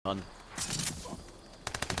fun.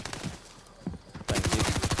 Thank you.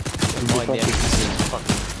 Don't mind the NPCs.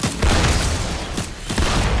 Fucking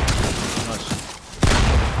nice.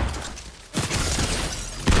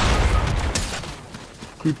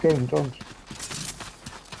 Keep going, don't.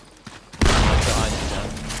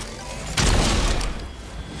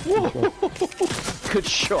 Good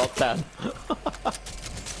shot, Dan.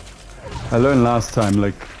 I learned last time,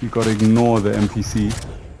 like, you gotta ignore the NPC.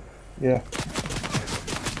 Yeah.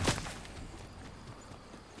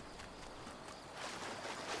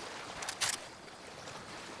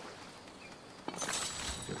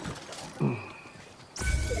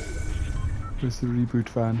 Where's the reboot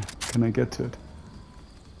van? Can I get to it?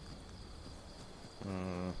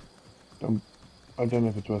 I don't know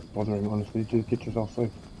if it's worth bothering, honestly. Just get yourself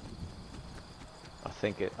safe. I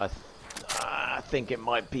think it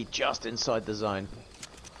might be just inside the zone.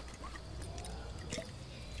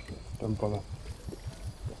 Don't bother.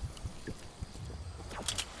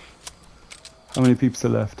 How many peeps are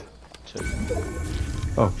left? 2.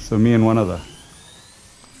 Oh, so me and one other.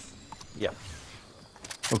 Yeah.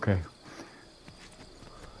 Okay.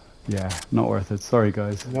 Yeah, not worth it. Sorry,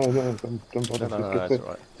 guys. No, don't bother. No, that's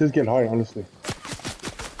alright. Just get high, honestly.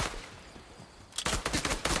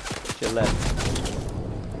 To your left.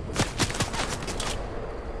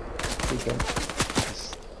 Okay.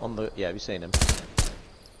 It's on the. Yeah, have you seen him?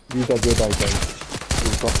 Use that red eye, guys.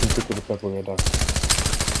 You've got some stick with the purple red eye.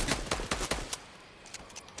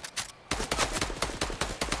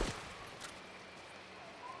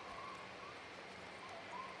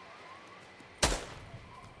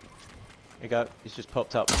 Here you go. He's just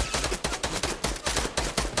popped up.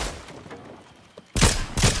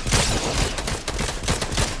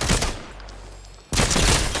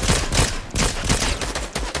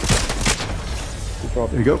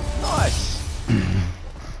 There you go. Nice.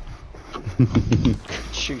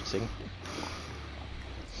 Shooting.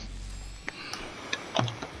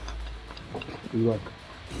 Good luck.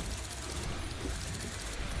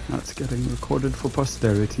 That's getting recorded for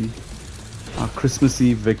posterity. Our Christmas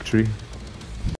Eve victory.